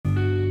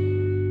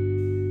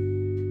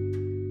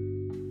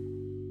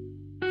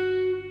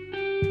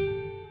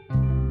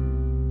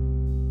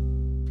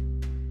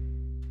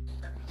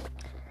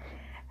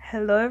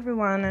Hello,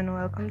 everyone, and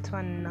welcome to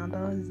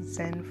another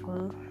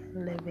Zenful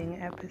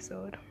Living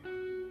episode.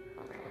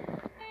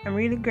 I'm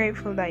really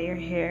grateful that you're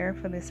here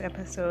for this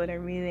episode. I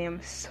really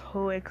am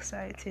so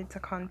excited to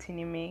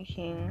continue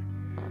making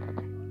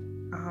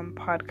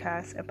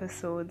podcast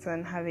episodes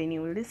and having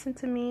you listen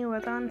to me,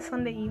 whether on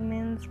Sunday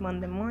evenings,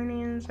 Monday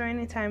mornings, or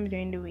anytime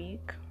during the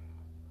week.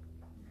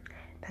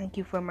 Thank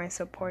you for my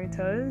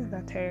supporters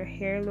that are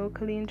here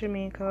locally in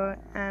Jamaica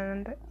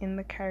and in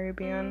the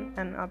Caribbean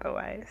and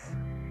otherwise.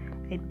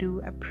 I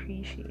do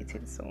appreciate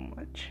it so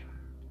much.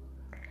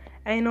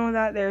 I know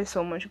that there's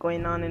so much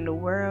going on in the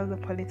world. The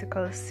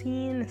political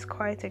scene is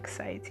quite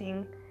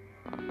exciting.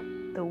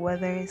 The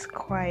weather is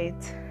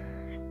quite,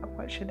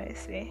 what should I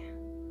say,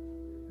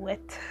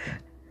 wet.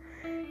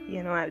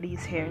 At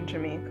least here in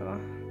Jamaica.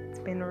 It's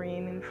been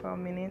raining for a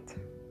minute.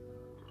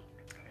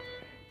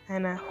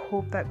 And I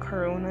hope that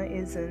Corona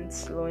isn't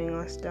slowing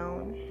us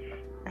down.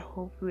 I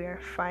hope we are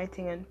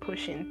fighting and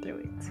pushing through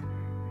it.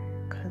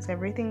 Because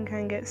everything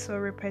can get so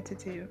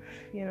repetitive,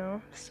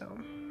 so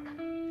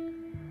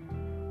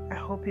I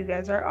hope you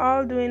guys are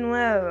all doing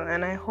well,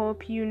 and I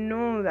hope you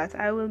know that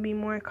I will be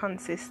more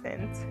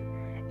consistent.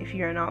 If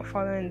you're not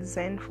following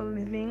Zenful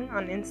Living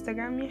on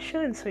Instagram, you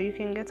should, so you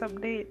can get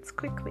updates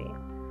quickly.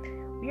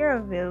 We are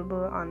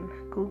available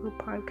on Google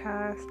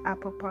Podcasts,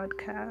 Apple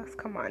Podcasts,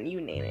 come on, you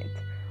name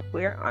it,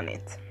 we're on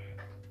it.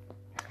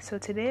 So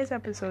today's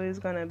episode is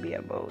going to be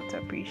about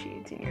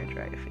appreciating your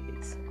dry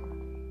phase.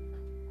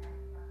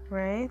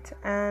 Right?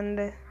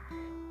 And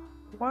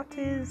what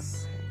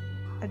is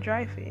a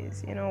dry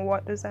phase?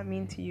 What does that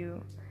mean to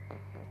you?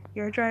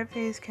 Your dry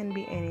phase can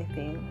be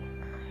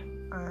anything.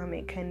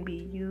 It can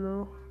be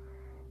you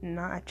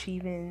not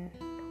achieving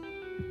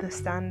the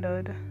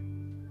standard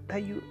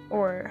that you,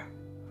 or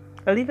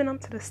living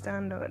up to the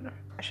standard,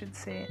 I should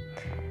say,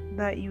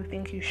 that you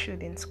think you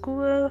should in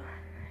school,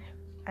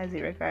 as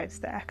it regards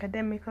to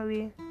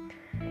academically.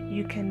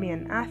 You can be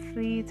an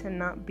athlete and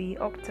not be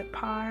up to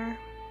par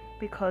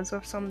because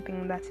of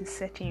something that is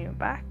setting you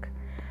back.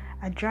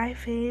 A dry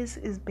phase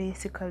is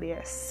basically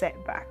a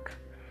setback,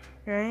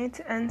 right?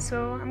 And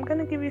so I'm going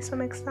to give you some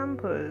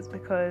examples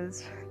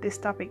because this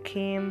topic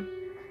came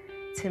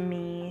to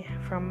me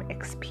from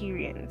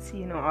experience.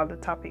 All the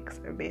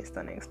topics are based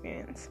on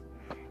experience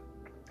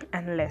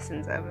and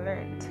lessons I've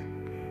learned.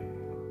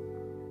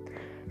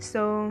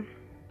 So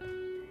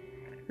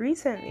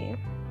recently,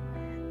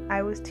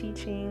 I was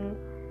teaching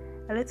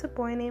a little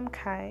boy named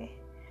Kai,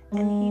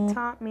 and he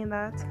taught me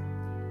that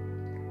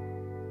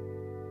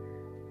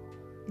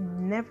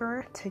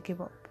never to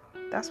give up.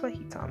 That's what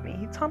he taught me.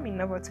 He taught me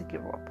never to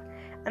give up.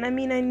 And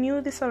I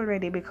knew this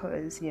already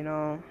because,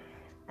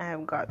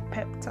 I've got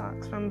pep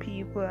talks from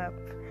people.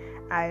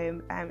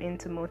 I'm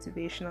into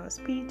motivational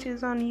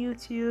speeches on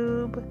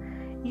YouTube.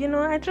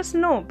 I just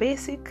know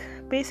basic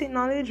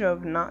knowledge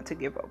of not to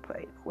give up.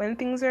 Like, when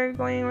things are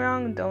going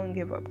wrong, don't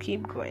give up.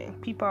 Keep going.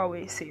 People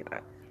always say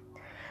that.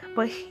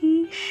 But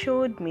he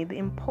showed me the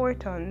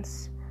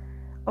importance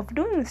of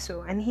doing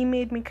so, and he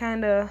made me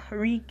kind of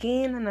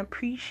regain an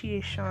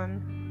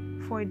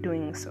appreciation for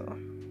doing so.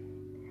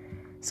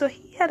 So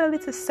he had a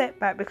little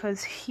setback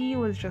because he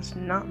was just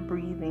not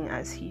breathing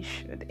as he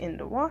should in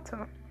the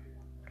water.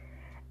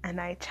 And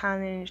I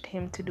challenged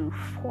him to do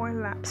 4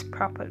 laps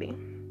properly.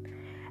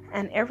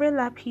 And every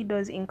lap he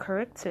does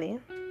incorrectly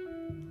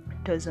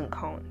doesn't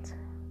count.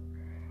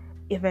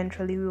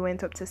 Eventually we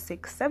went up to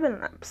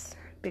 6-7 laps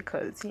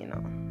because,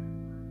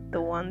 the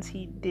ones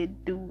he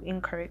did do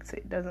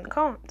incorrectly doesn't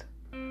count.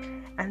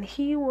 And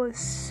he was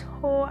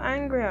so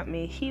angry at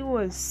me. He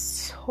was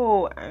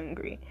so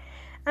angry.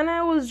 And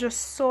I was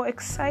just so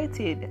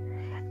excited.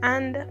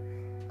 And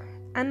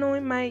I know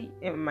it might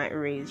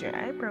raise your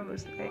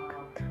eyebrows. Like,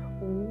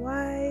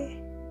 why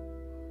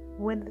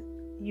would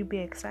you be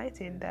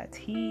excited that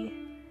he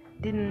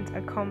didn't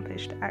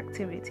accomplish the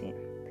activity?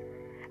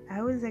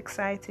 I was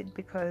excited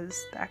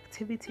because the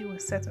activity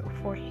was set up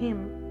for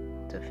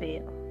him to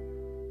fail.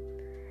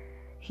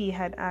 He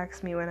had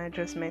asked me when I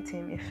just met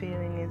him if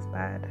failing is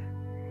bad.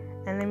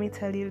 And let me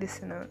tell you,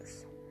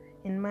 listeners,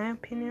 in my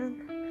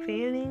opinion,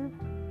 failing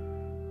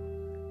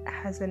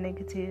has a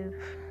negative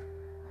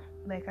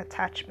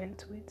attachment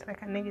to it,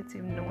 like a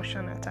negative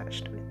notion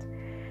attached to it.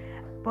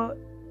 But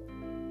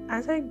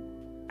as I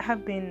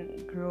have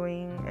been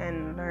growing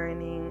and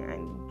learning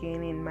and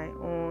gaining my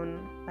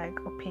own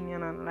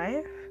opinion on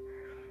life,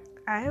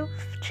 I've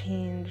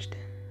changed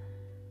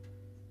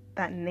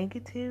that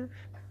negative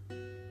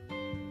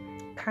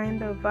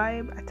kind of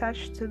vibe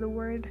attached to the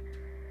word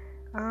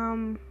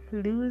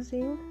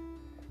losing,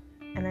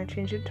 and I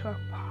changed it to a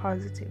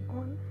positive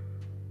one.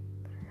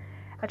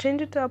 I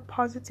changed it to a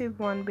positive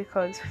one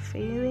because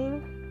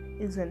failing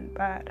isn't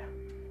bad.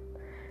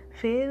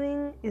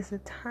 Failing is a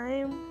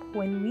time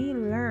when we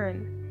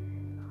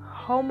learn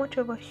how much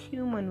of a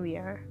human we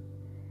are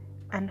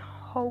and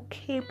how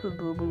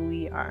capable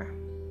we are,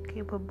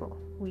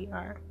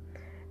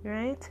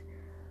 right?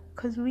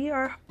 Because we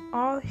are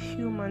all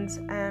humans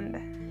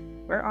and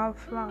we're all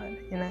flawed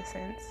in a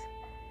sense.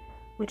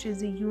 which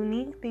is a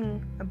unique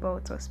thing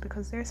about us,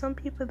 because there are some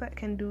people that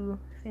can do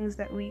things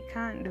that we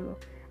can't do,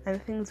 and the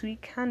things we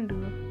can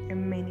do, there are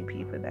many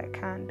people that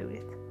can't do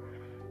it,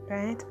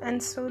 right?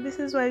 And so this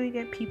is why we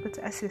get people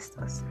to assist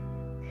us.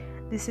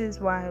 This is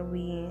why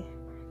we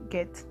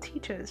get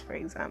teachers, for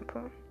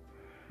example.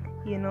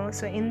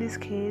 So in this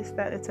case,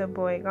 that little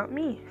boy got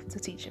me to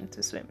teach him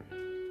to swim.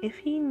 If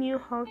he knew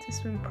how to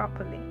swim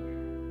properly,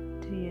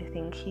 do you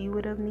think he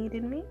would have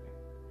needed me?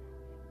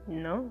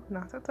 No,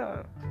 not at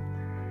all.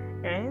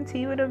 Right?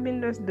 He would have been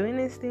just doing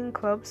his thing,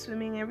 club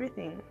swimming,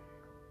 everything.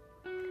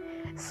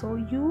 So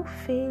you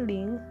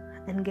failing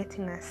and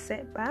getting a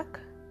setback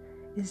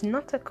is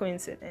not a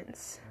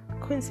coincidence.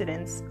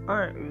 Coincidences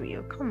aren't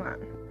real. Come on.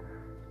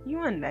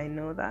 You and I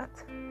know that.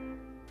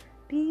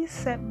 These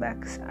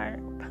setbacks are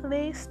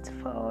placed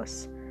for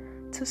us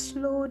to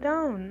slow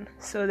down.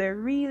 So they're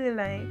really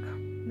like,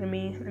 let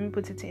me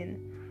put it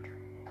in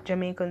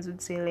Jamaicans would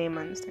say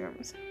layman's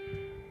terms.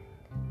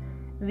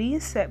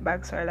 These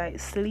setbacks are like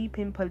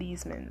sleeping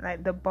policemen,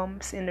 like the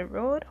bumps in the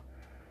road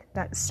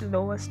that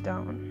slow us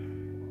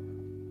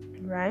down,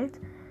 right?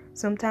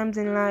 Sometimes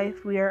in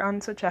life we are on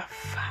such a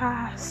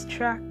fast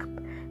track,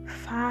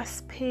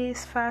 fast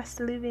pace, fast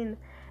living,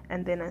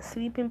 and then a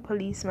sleeping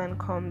policeman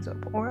comes up,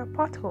 or a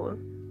pothole,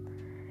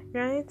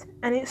 right?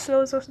 And it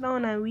slows us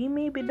down, and we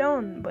may be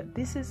down, but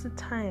this is the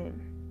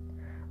time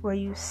where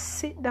you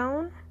sit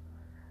down,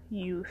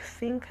 you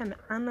think and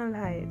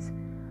analyze,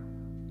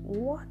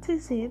 what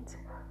is it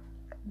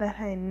that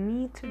I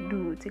need to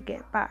do to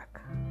get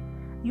back?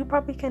 You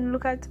probably can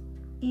look at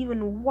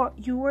even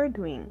what you were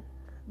doing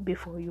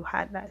before you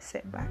had that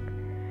setback,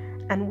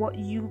 and what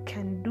you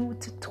can do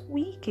to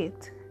tweak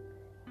it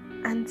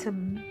and to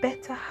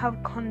better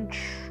have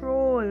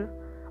control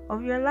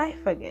of your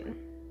life again.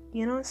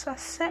 So a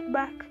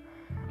setback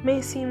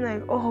may seem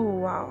like, oh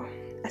wow,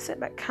 a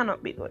setback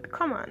cannot be good.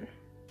 Come on.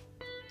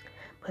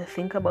 But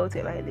think about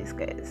it like this,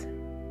 guys.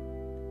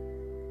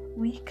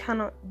 We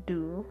cannot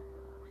do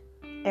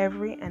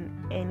every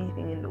and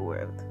anything in the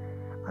world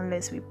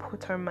unless we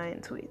put our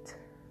mind to it.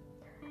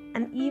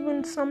 And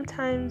even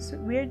sometimes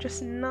we're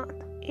just not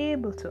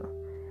able to.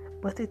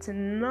 But it's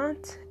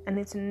not, and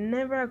it's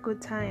never a good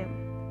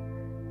time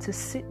to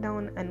sit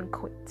down and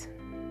quit.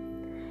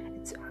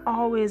 It's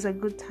always a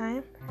good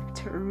time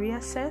to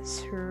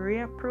reassess,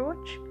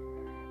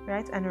 reapproach,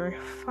 right? And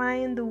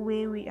refine the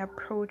way we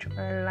approach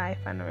our life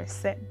and our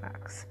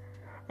setbacks,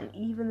 and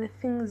even the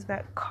things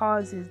that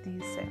causes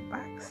these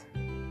setbacks.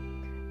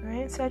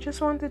 Right? So I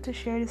just wanted to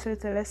share this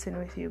little lesson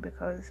with you,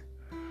 because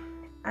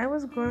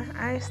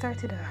I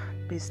started a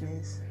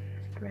business,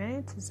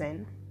 right?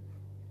 Zen.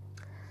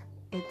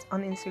 It's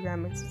on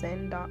Instagram, it's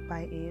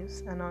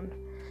zen.byaves, and on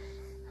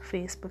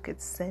Facebook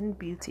it's Zen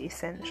Beauty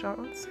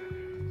Essentials.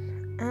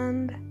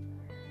 And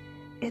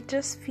it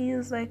just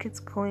feels like it's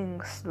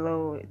going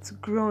slow, it's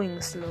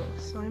growing slow.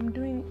 So I'm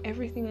doing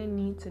everything I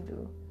need to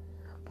do.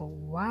 But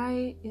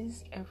why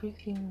is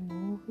everything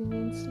moving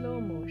in slow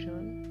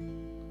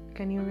motion?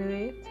 Can you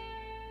relate?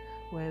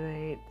 Whether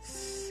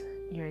it's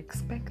you're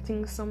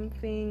expecting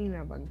something, you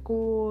have a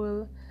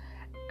goal,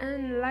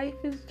 and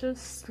life is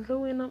just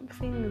slowing up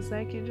things.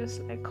 Like you're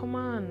just like, come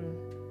on.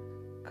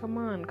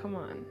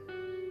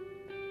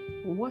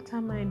 What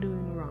am I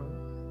doing wrong?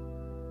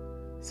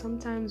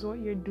 Sometimes what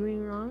you're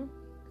doing wrong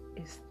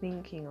is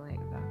thinking like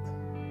that,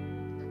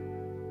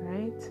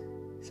 right?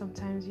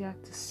 Sometimes you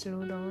have to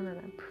slow down and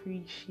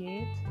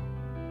appreciate.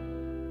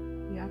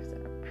 You have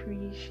to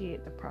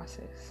appreciate the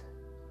process,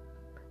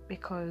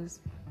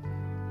 because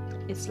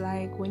it's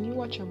like when you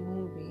watch a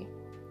movie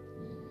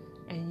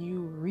and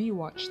you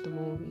rewatch the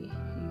movie,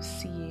 you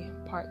see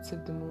parts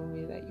of the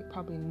movie that you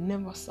probably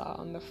never saw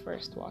on the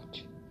first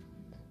watch.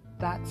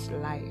 That's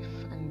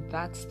life, and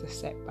that's the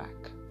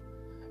setback,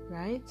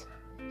 right?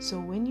 So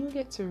when you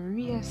get to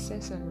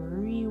reassess and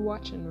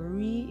rewatch and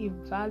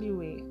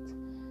reevaluate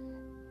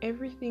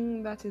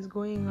everything that is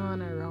going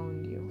on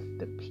around you,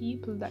 the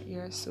people that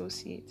you're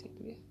associated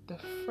with, the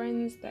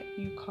friends that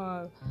you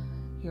call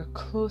your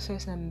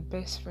closest and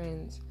best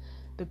friends,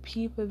 the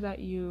people that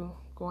you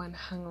go and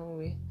hang out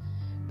with,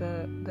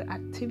 the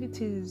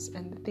activities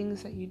and the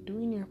things that you do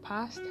in your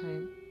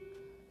pastime,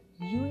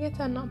 you get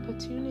an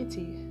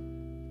opportunity,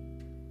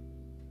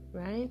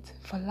 right,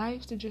 for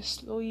life to just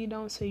slow you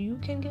down so you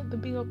can get the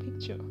bigger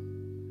picture,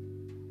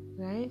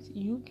 right?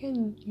 You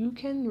can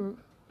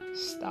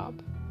stop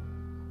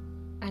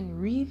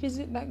and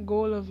revisit that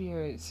goal of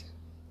yours,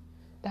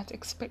 that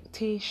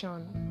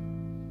expectation,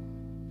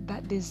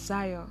 that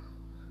desire.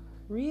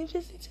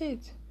 Revisit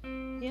it.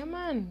 Yeah,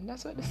 man,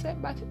 that's what the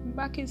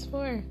setback is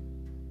for.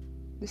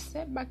 The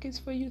setback is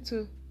for you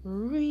to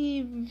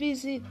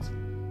revisit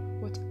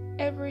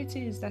whatever it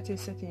is that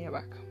is setting you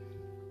back.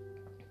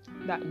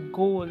 That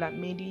goal that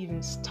made you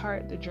even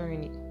start the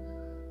journey,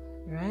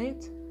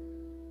 right?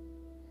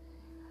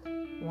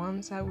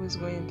 Once I was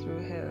going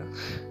through hell,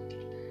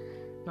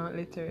 not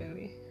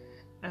literally,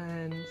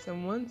 and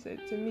someone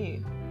said to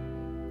me,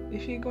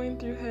 if you're going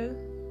through hell,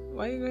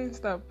 why are you going to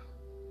stop?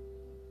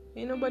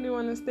 Ain't nobody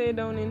want to stay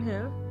down in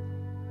hell.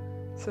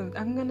 So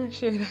I'm gonna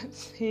share that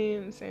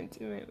same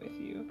sentiment with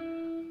you,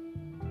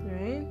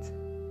 right?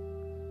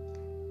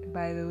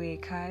 By the way,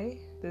 Kai,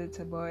 the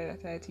little boy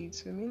that I teach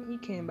swimming, he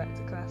came back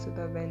to class with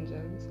a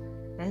vengeance,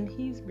 and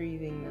he's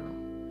breathing now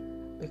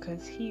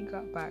because he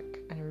got back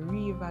and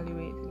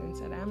reevaluated and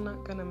said, I'm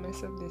not gonna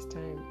mess up this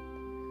time.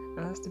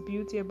 And that's the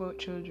beauty about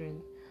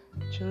children.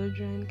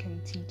 Children can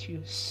teach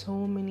you so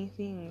many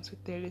things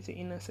with their little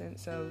innocent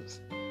selves,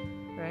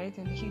 right?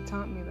 And he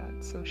taught me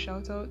that. So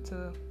shout out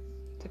to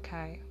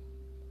Kai.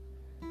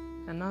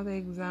 Another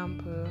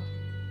example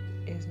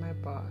is my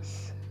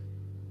boss.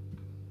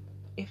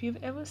 If you've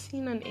ever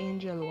seen an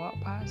angel walk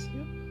past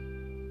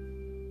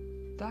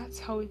you, that's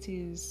how it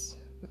is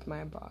with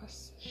my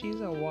boss.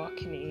 She's a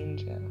walking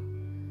angel.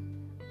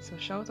 So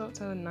shout out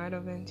to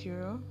Narda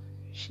Ventura.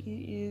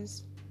 She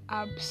is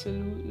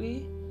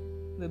absolutely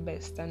the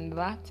best, and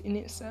that in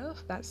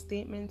itself, that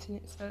statement in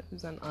itself,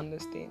 is an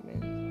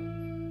understatement.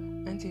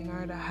 Auntie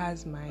Narda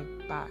has my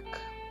back.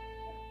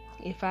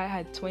 If I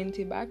had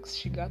 20 backs,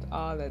 she got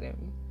all of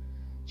them.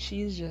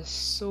 She's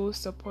just so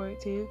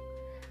supportive,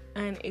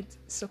 and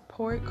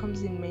support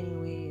comes in many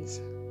ways,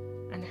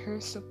 and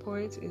her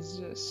support is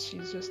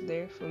she's just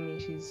there for me.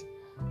 She's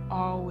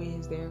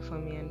always there for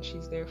me, and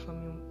she's there for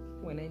me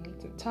when I need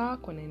to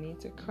talk, when I need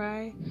to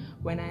cry,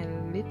 when I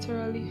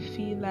literally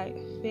feel like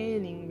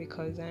failing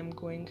because I'm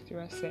going through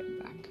a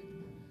setback.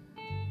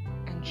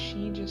 And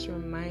she just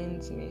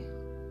reminds me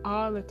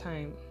all the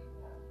time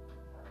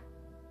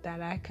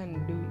that I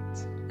can do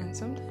it. And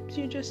sometimes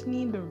you just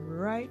need the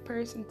right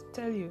person to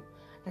tell you.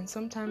 And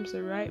sometimes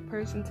the right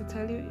person to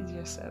tell you is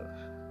yourself.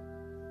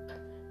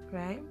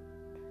 Right?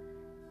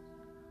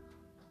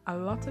 A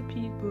lot of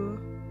people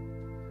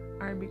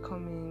are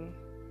becoming,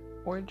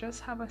 or just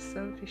have a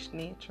selfish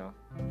nature.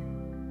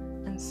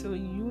 And so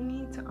you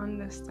need to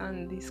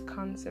understand this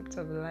concept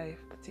of life,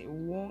 that it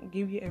won't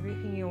give you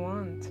everything you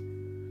want.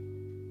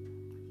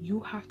 You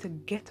have to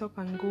get up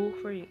and go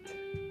for it.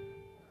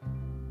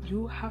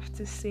 You have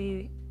to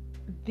say,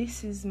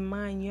 this is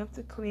mine. You have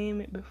to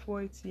claim it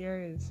before it's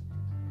yours.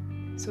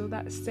 So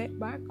that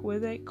setback,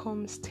 whether it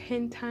comes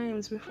 10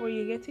 times before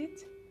you get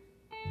it,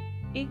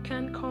 it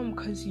can come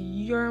because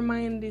your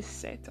mind is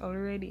set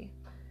already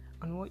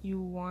on what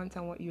you want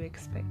and what you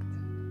expect.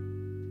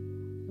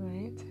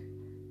 Right?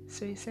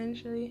 So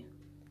essentially,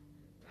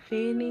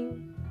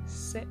 failing,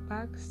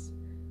 setbacks,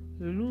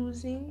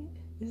 losing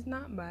is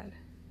not bad.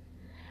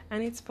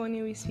 And it's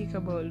funny we speak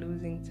about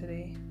losing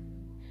today,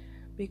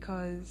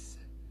 because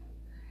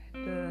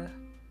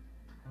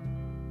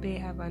they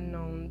have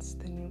announced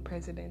the new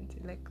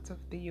president-elect of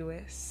the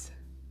US,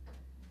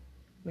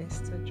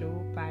 Mr.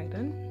 Joe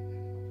Biden,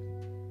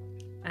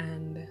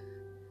 and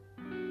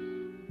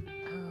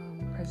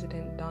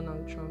President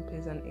Donald Trump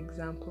is an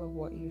example of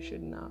what you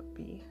should not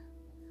be,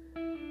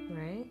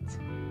 right?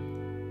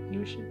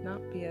 You should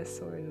not be a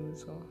sore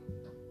loser.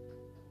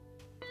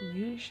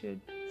 You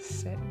should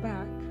sit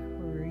back,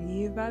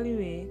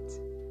 reevaluate,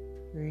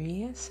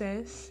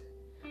 reassess,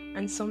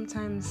 and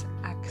sometimes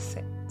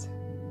accept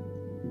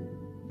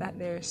that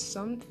there are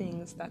some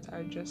things that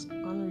are just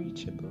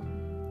unreachable,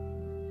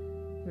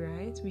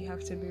 right? We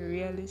have to be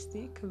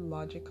realistic,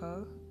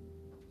 logical,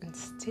 and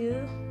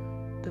still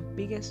the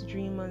biggest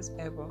dreamers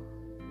ever,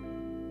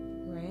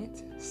 right?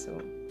 So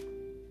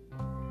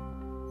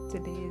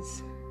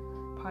today's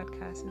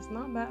podcast is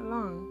not that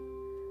long,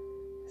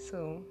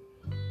 so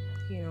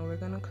we're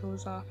gonna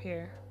close off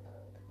here.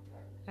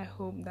 I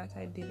hope that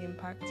I did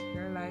impact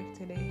your life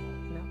today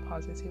in a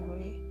positive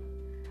way.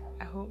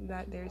 I hope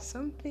that there's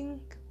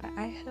something that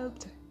I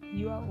helped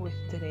you out with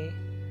today,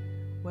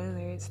 whether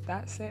it's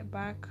that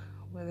setback,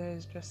 whether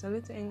it's just a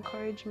little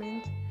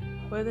encouragement,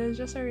 whether it's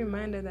just a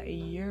reminder that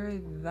you're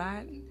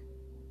that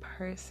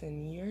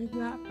person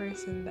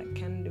that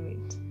can do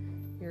it.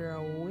 You're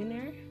a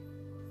winner,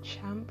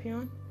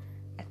 champion,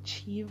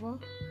 achiever,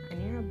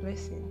 and you're a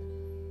blessing.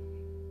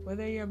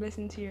 Whether you're a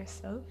blessing to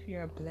yourself,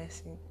 you're a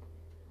blessing.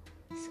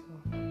 So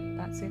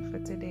that's it for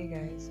today,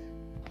 guys.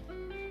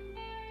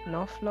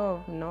 Enough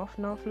love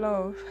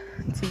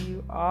to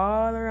you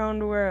all around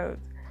the world.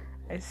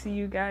 I see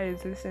you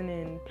guys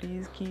listening.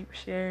 Please keep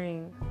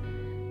sharing,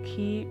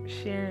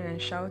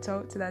 and shout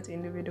out to that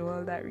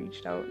individual that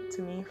reached out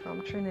to me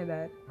from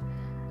Trinidad.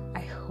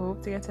 I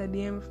hope to get a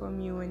DM from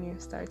you when you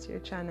start your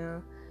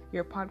channel,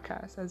 your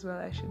podcast as well,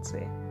 I should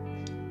say.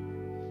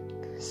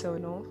 So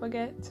don't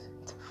forget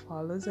to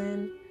follow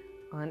Zen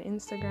on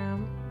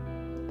Instagram.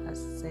 That's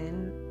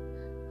Zen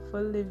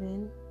for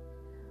Living,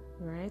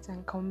 right?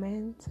 And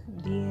comment,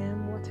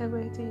 DM, whatever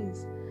it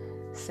is.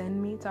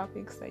 Send me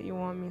topics that you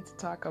want me to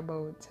talk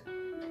about.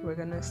 We're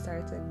gonna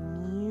start a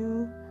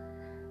new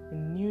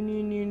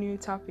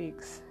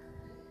topics.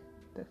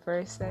 The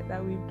first set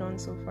that we've done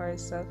so far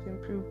is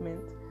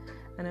self-improvement,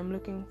 and I'm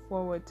looking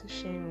forward to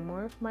sharing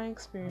more of my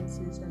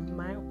experiences and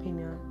my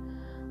opinion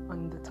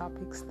on the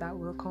topics that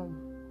will come.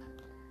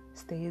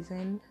 Stay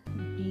zen,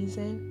 be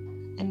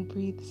zen, and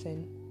breathe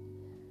zen.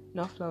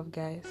 Enough love,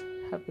 guys.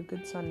 Have a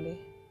good Sunday.